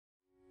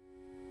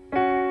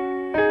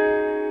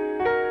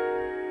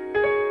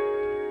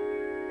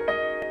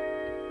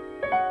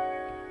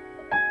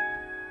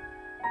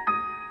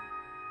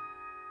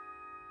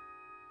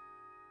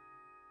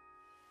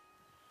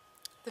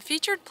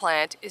featured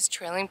plant is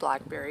trailing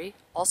blackberry,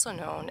 also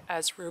known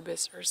as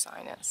Rubus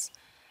ursinus.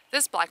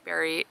 This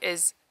blackberry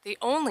is the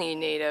only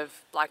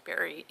native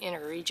blackberry in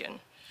our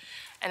region.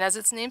 And as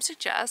its name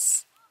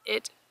suggests,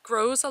 it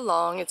grows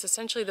along,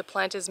 essentially the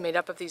plant is made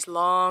up of these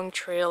long,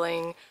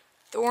 trailing,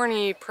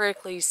 thorny,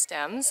 prickly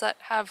stems that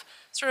have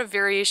sort of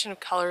variation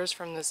of colors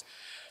from this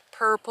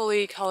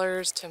purpley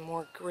colors to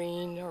more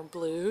green or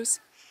blues.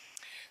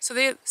 So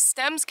the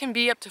stems can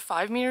be up to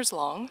 5 meters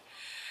long,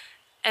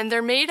 and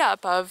they're made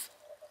up of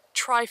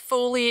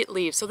trifoliate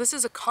leaves. So this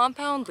is a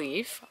compound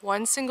leaf,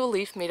 one single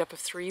leaf made up of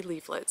 3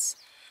 leaflets.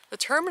 The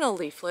terminal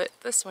leaflet,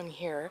 this one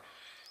here,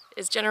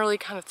 is generally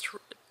kind of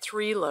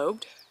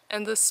 3-lobed,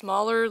 and the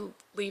smaller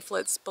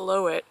leaflets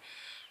below it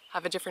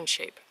have a different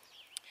shape.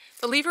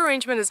 The leaf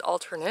arrangement is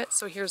alternate,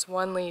 so here's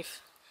one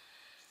leaf,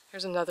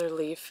 here's another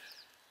leaf,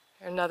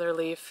 another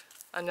leaf,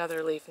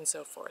 another leaf, and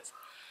so forth.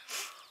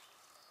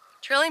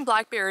 Trailing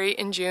blackberry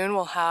in June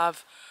will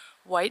have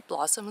white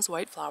blossoms,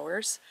 white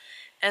flowers,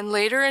 and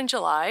later in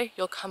July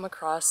you'll come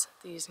across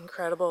these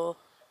incredible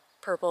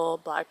purple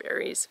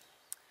blackberries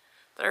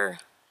that are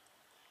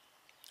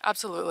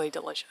absolutely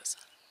delicious.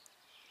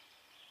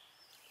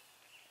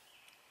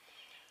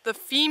 The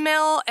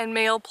female and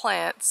male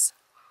plants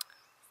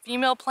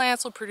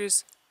will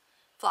produce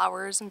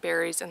flowers and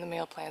berries, and the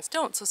male plants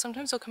don't. So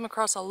sometimes you'll come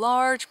across a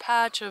large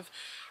patch of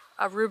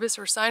Rubus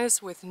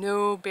ursinus with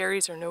no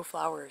berries or no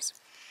flowers.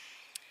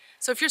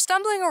 So if you're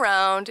stumbling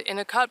around in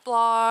a cut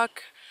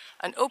block,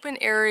 an open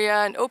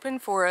area, an open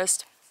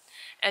forest,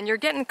 and you're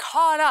getting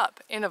caught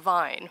up in a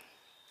vine,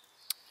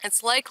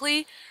 it's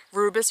likely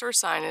Rubus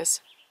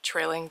ursinus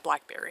trailing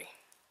blackberry.